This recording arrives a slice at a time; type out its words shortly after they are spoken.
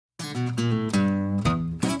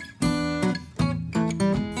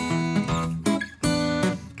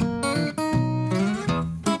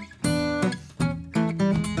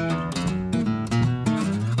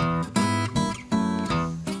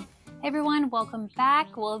Everyone, welcome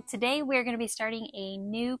back. Well, today we're going to be starting a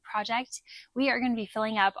new project. We are going to be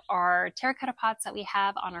filling up our terracotta pots that we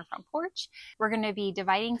have on our front porch. We're going to be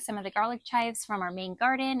dividing some of the garlic chives from our main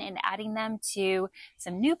garden and adding them to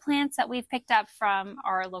some new plants that we've picked up from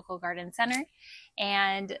our local garden center.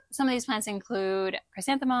 And some of these plants include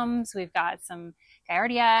chrysanthemums, we've got some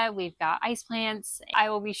Gaillardia, we've got ice plants. I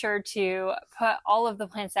will be sure to put all of the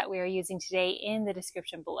plants that we are using today in the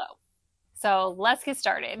description below. So let's get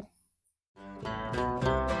started.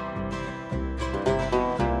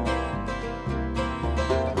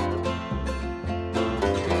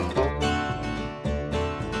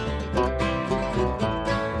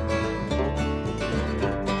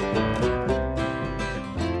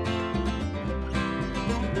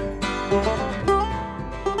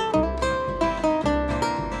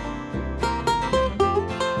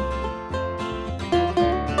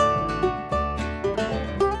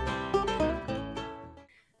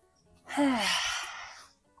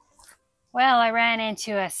 Well, I ran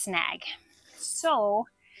into a snag. So,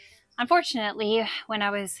 unfortunately, when I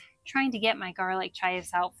was trying to get my garlic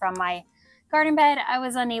chives out from my garden bed, I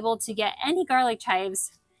was unable to get any garlic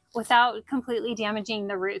chives without completely damaging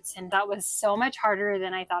the roots. And that was so much harder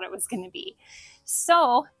than I thought it was going to be.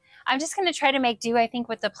 So, I'm just going to try to make do, I think,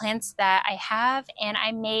 with the plants that I have. And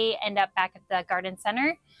I may end up back at the garden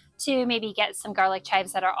center to maybe get some garlic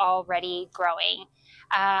chives that are already growing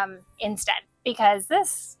instead, because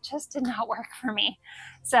this just did not work for me.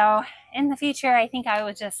 So in the future, I think I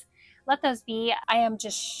would just let those be. I am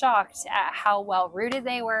just shocked at how well rooted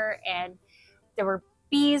they were, and there were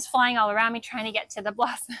bees flying all around me trying to get to the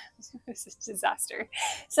blossoms. It was a disaster.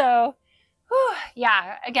 So whew,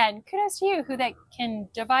 yeah, again, kudos to you who that can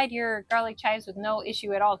divide your garlic chives with no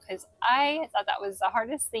issue at all, because I thought that was the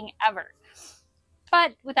hardest thing ever.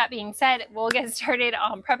 But with that being said, we'll get started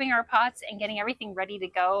on prepping our pots and getting everything ready to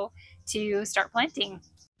go to start planting.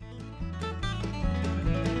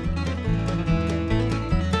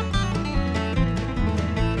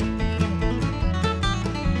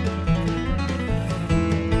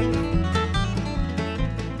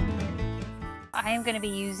 I am going to be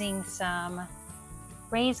using some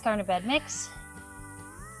raised garden bed mix,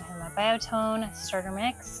 I have my biotone starter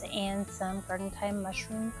mix, and some garden time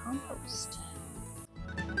mushroom compost.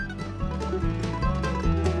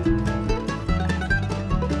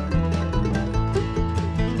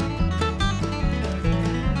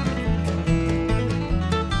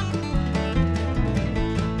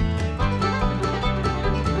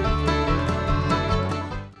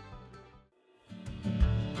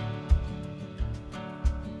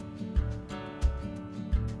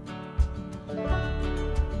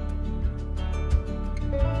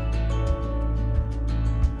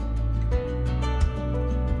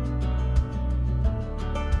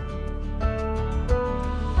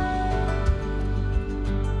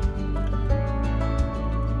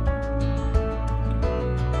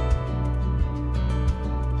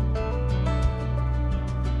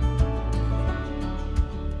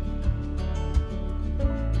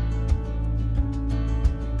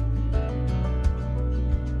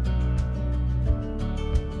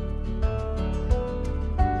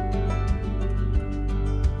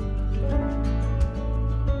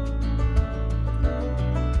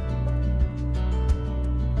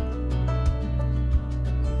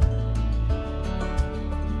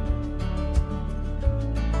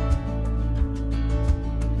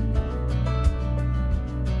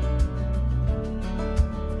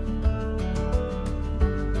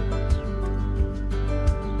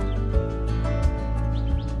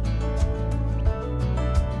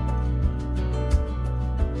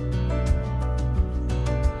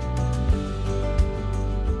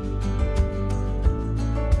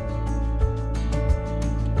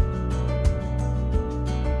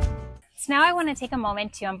 Now I want to take a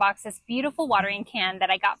moment to unbox this beautiful watering can that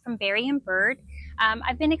I got from Berry and Bird.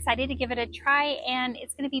 I've been excited to give it a try, and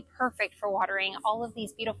it's going to be perfect for watering all of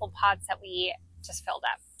these beautiful pots that we just filled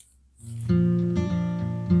up.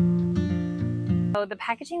 So the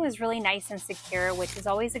packaging was really nice and secure, which is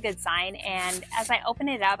always a good sign. And as I open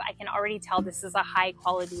it up, I can already tell this is a high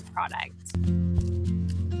quality product.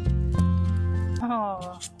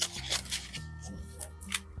 Oh.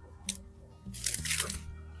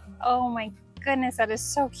 Oh my goodness, that is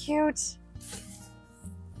so cute.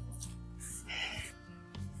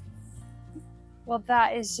 Well,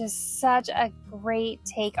 that is just such a great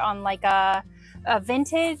take on like a a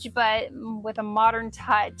vintage, but with a modern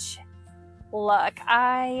touch look.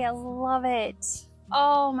 I love it.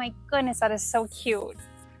 Oh my goodness, that is so cute.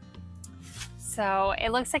 So it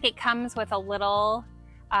looks like it comes with a little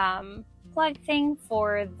plug thing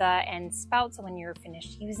for the end spout, so when you're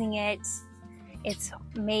finished using it, it's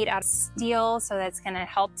made out of steel, so that's going to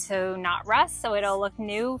help to not rust, so it'll look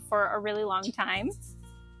new for a really long time.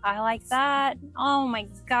 I like that. Oh my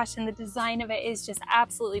gosh, and the design of it is just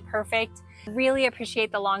absolutely perfect. Really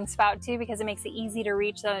appreciate the long spout too, because it makes it easy to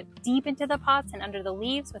reach deep into the pots and under the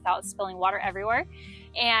leaves without spilling water everywhere.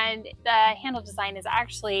 And the handle design is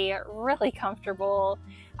actually really comfortable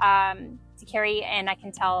to carry, and I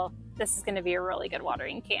can tell this is going to be a really good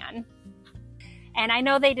watering can. And I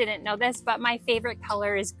know they didn't know this, but my favorite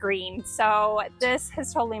color is green, so this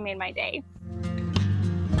has totally made my day.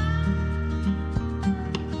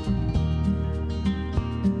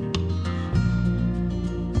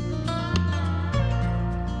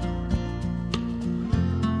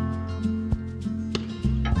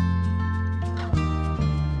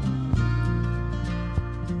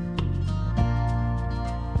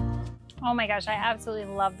 Oh my gosh, I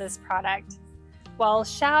absolutely love this product. Well,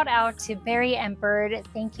 shout out to Barry and Bird.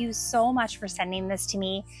 Thank you so much for sending this to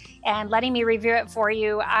me and letting me review it for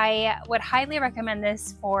you. I would highly recommend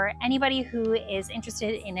this for anybody who is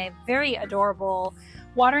interested in a very adorable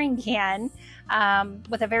watering can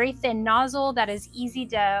with a very thin nozzle that is easy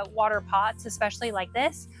to water pots, especially like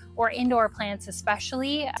this, or indoor plants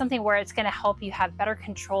especially. Something where it's going to help you have better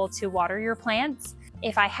control to water your plants.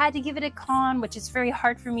 If I had to give it a con, which is very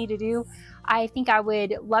hard for me to do, I think I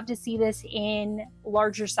would love to see this in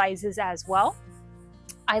larger sizes as well.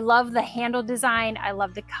 I love the handle design. I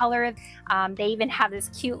love the color. They even have this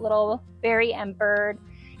cute little Berry and Bird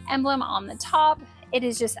emblem on the top. It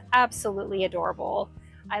is just absolutely adorable.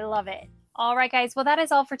 I love it. All right, guys. Well, that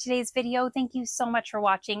is all for today's video. Thank you so much for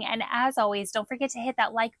watching. And as always, don't forget to hit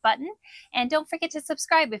that like button and don't forget to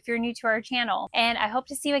subscribe if you're new to our channel. And I hope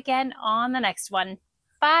to see you again on the next one.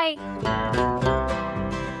 Bye.